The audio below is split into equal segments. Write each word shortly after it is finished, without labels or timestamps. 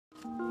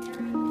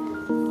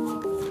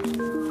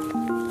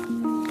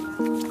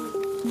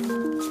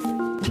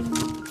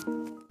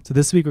So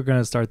this week we're going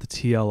to start the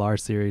TLR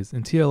series,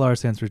 and TLR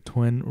stands for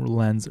Twin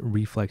Lens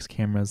Reflex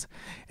cameras.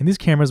 And these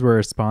cameras were a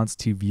response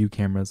to view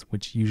cameras,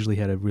 which usually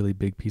had a really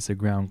big piece of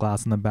ground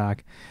glass in the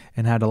back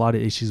and had a lot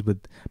of issues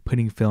with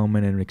putting film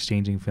in and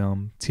exchanging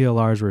film.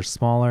 TLRs were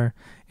smaller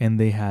and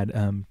they had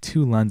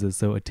two lenses,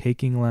 so a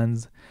taking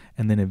lens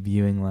and then a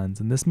viewing lens.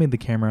 And this made the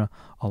camera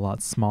a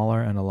lot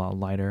smaller and a lot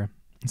lighter.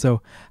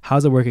 So how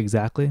does it work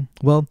exactly?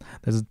 Well,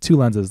 there's two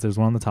lenses. There's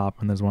one on the top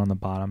and there's one on the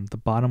bottom. The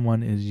bottom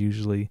one is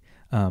usually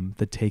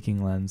the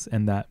taking lens,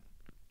 and that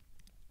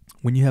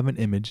when you have an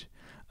image,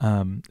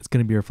 it's going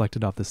to be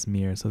reflected off this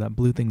mirror. So that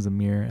blue thing's a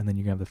mirror, and then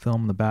you have the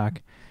film in the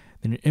back.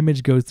 Then your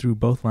image goes through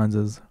both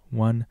lenses.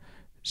 One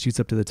shoots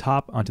up to the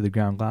top onto the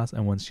ground glass,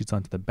 and one shoots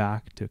onto the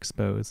back to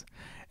expose.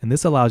 And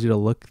this allows you to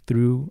look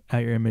through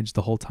at your image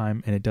the whole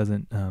time, and it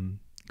doesn't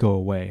go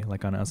away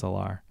like on an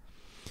SLR.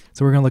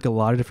 So we're going to look at a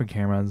lot of different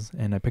cameras,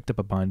 and I picked up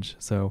a bunch.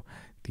 So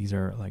these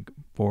are like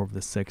 4 of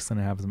the 6, and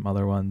I have some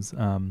other ones.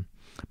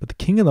 But the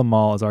king of them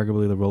all is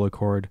arguably the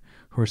Rolleicord,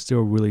 who are still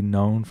really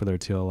known for their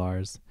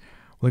TLRs.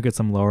 We'll look at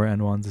some lower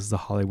end ones. This is a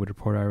Hollywood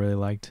Reporter I really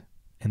liked,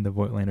 and the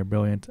Voigtlander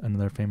Brilliant,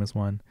 another famous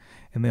one.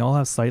 And they all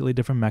have slightly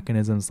different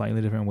mechanisms,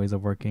 slightly different ways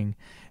of working.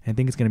 And I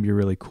think it's going to be a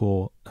really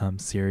cool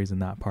series in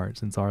that part,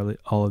 since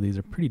all of these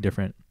are pretty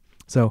different.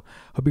 So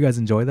hope you guys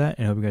enjoy that,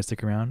 and hope you guys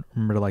stick around.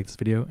 Remember to like this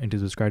video and to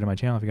subscribe to my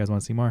channel if you guys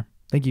want to see more.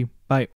 Thank you. Bye.